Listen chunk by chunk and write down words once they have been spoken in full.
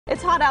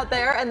It's hot out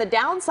there, and the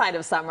downside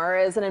of summer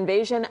is an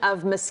invasion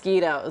of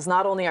mosquitoes.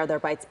 Not only are their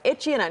bites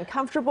itchy and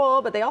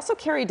uncomfortable, but they also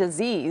carry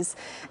disease.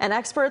 And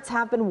experts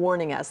have been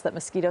warning us that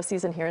mosquito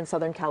season here in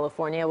Southern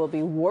California will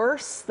be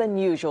worse than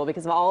usual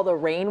because of all the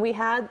rain we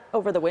had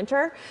over the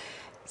winter.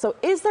 So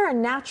is there a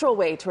natural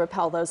way to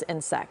repel those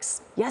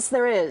insects? Yes,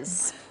 there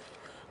is.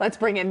 Let's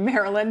bring in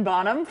Marilyn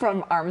Bonham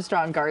from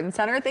Armstrong Garden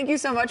Center. Thank you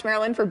so much,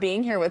 Marilyn, for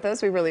being here with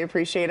us. We really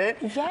appreciate it.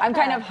 Yeah. I'm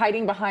kind of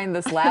hiding behind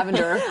this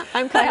lavender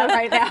plant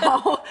right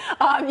now.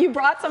 You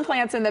brought some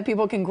plants in that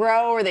people can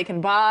grow or they can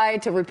buy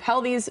to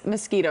repel these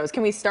mosquitoes.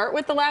 Can we start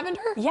with the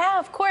lavender? Yeah,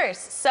 of course.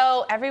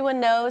 So everyone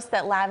knows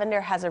that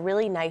lavender has a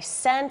really nice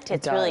scent.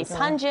 It's really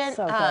pungent.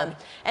 So good.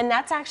 And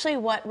that's actually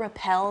what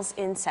repels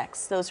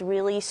insects, those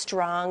really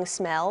strong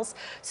smells.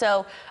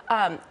 So,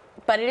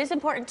 but it is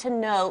important to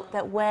note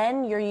that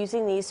when you're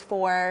using these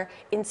for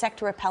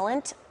insect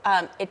repellent,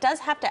 it does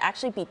have to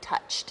actually be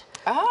touched.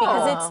 Oh.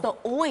 Because it's the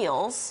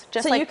oils.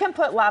 Just So like you can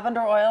put lavender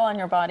oil on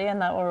your body and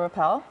that will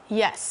repel?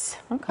 Yes.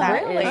 Okay.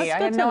 Really? I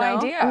had no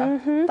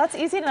idea. That's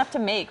easy enough to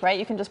make, right?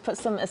 You can just put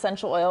some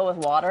essential oil with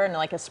water and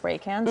like a spray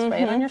can,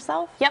 spray it on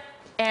yourself? Yep.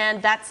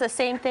 And that's the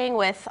same thing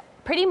with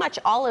pretty much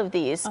all of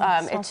these.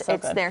 It's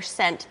their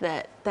scent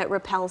that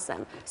repels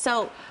them.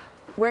 So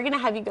we're gonna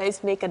have you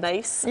guys make a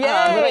nice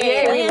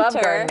Yay, we love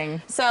planter.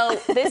 gardening. So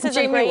this is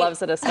Jamie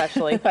loves it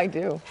especially. I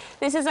do.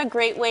 This is a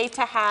great way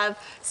to have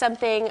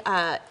something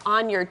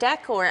on your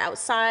deck or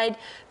outside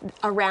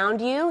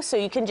around you, so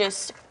you can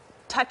just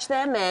touch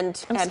them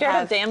and I'm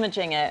scared of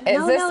damaging it.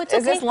 No, it's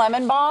Is this okay.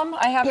 lemon balm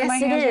I have in my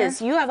hand Yes, it here?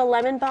 is. You have a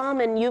lemon balm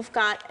and you've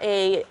got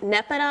a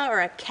nepeta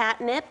or a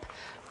catnip.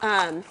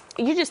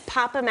 You just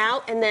pop them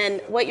out, and then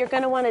what you're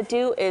going to want to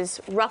do is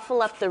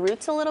ruffle up the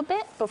roots a little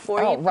bit before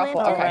you plant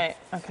ruffle, it. okay. Right.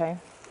 Okay.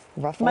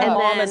 Ruffle. My And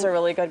mom then- is a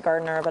really good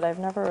gardener, but I've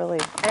never really.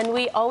 And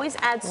we always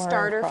add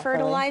starter properly.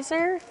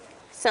 fertilizer.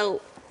 So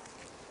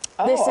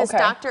this is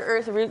Dr.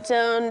 Earth Root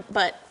Zone,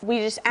 but we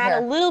just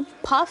add a little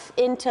puff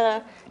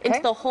into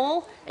the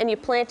hole, and you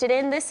plant it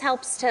in. This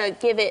helps to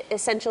give it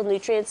essential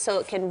nutrients so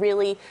it can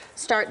really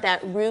start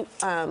that root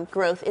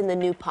growth in the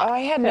new pot. Oh, I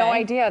had no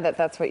idea that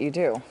that's what you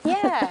do.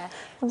 Yeah.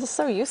 This is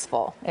so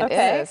useful. It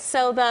is.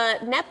 So the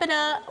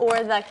nepeta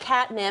or the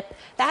catnip,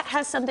 that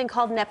has something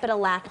called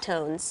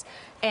nepeta-lactones.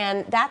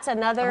 And that's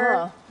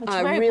another it's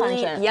very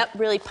really, pungent.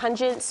 really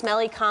pungent,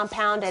 smelly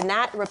compound, and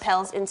that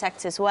repels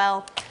insects as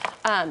well.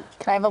 Can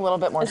I have a little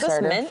bit more Is this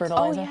starter mint?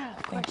 fertilizer? Oh yeah,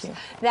 of Thank course. you.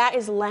 That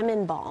is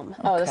lemon balm.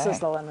 Oh, this Okay. is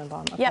the lemon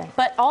balm. Okay. Yep,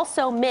 but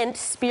also mint,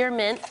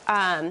 spearmint,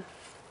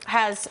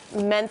 has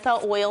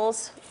mentha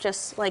oils,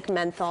 just like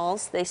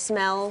menthols. They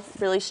smell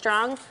really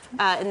strong,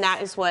 and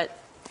that is what.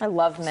 I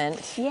love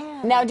mint.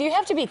 Yeah. Now, do you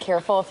have to be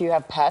careful if you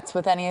have pets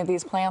with any of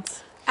these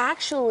plants?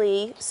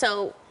 Actually,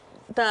 so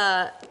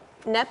the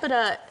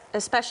nepeta,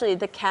 especially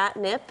the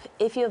catnip,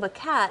 if you have a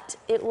cat,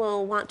 it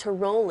will want to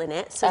roll in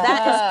it. So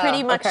that is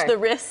pretty much the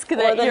risk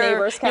that the you're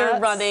neighbor's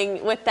cats.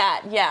 running with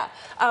that. Yeah.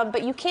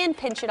 But you can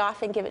pinch it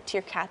off and give it to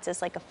your cats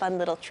as like a fun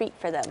little treat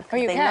for them. Oh,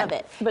 you they can? love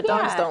it. But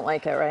dogs don't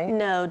like it, right?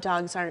 No,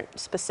 dogs aren't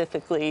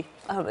specifically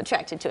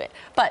attracted to it.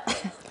 But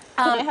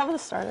Can I have the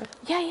starter?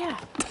 yeah.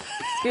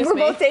 We're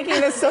both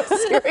taking this so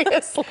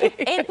seriously.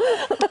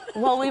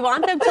 Well, we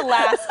want them to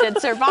last and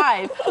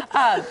survive.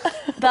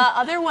 The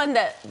other one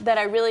that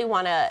I really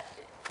want to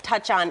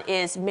touch on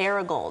is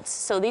marigolds.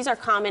 So these are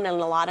common in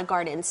a lot of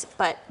gardens,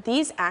 but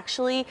these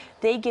actually,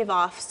 they give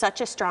off such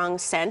a strong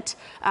scent,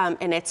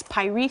 and it's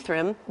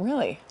pyrethrum.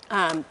 Really?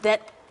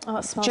 That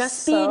it smells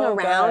just so being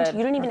around, good.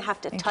 you don't even have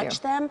to Thank touch you.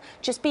 them,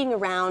 just being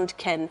around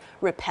can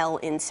repel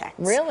insects.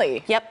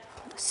 Really? Yep.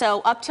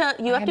 So up to,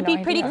 you have had to no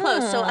be pretty idea.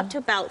 close, so up to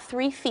about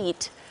 3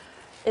 feet,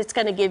 it's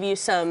going to give you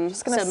some gonna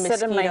some sit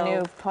mosquito. in my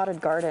new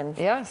potted garden.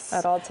 Yes.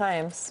 At all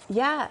times.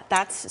 Yeah,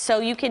 that's so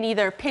you can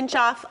either pinch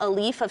off a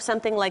leaf of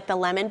something like the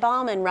lemon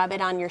balm and rub it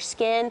on your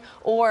skin,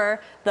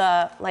 or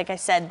like I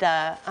said,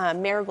 the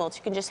marigolds.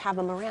 You can just have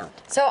them around.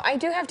 So I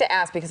do have to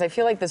ask, because I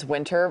feel like this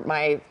winter,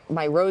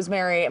 my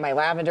rosemary and my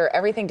lavender,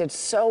 everything did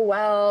so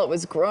well. It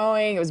was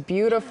growing. It was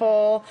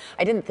beautiful.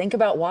 I didn't think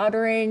about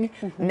watering.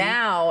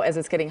 Now, as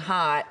it's getting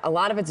hot, a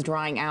lot of it's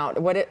drying out.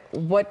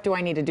 What do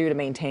I need to do to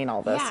maintain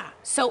all this? Yeah.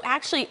 So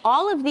actually,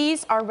 all of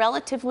these are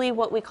relatively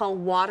what we call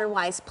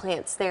water-wise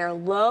plants. They're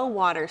low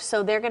water,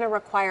 so they're going to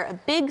require a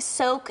big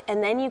soak,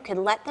 and then you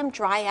can let them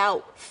dry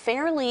out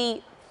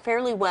fairly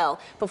well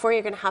before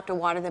you're going to have to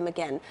water them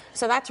again.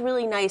 So that's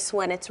really nice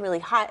when it's really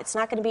hot. It's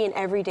not going to be an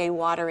everyday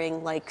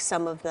watering like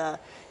some of the,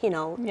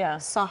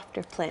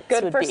 softer plants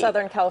Good would for be.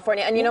 Southern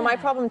California. And you know, my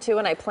problem too,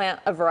 when I plant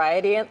a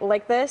variety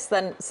like this,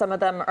 then some of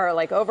them are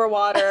like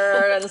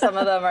overwatered and some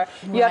of them are,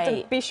 you have to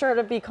Right. be sure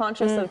to be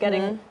conscious of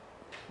getting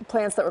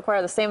plants that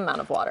require the same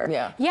amount of water.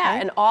 Yeah. Yeah,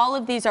 and all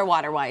of these are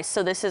water-wise,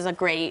 so this is a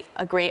great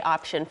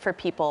option for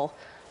people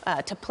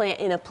to plant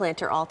in a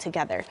planter all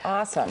together.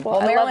 Awesome. Well,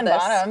 Well, I love Marilyn this.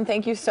 Bonham,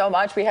 thank you so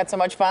much. We had so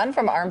much fun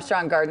from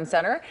Armstrong Garden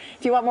Center.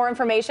 If you want more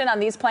information on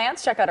these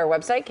plants, check out our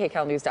website,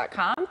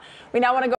 kcalnews.com. We now want to go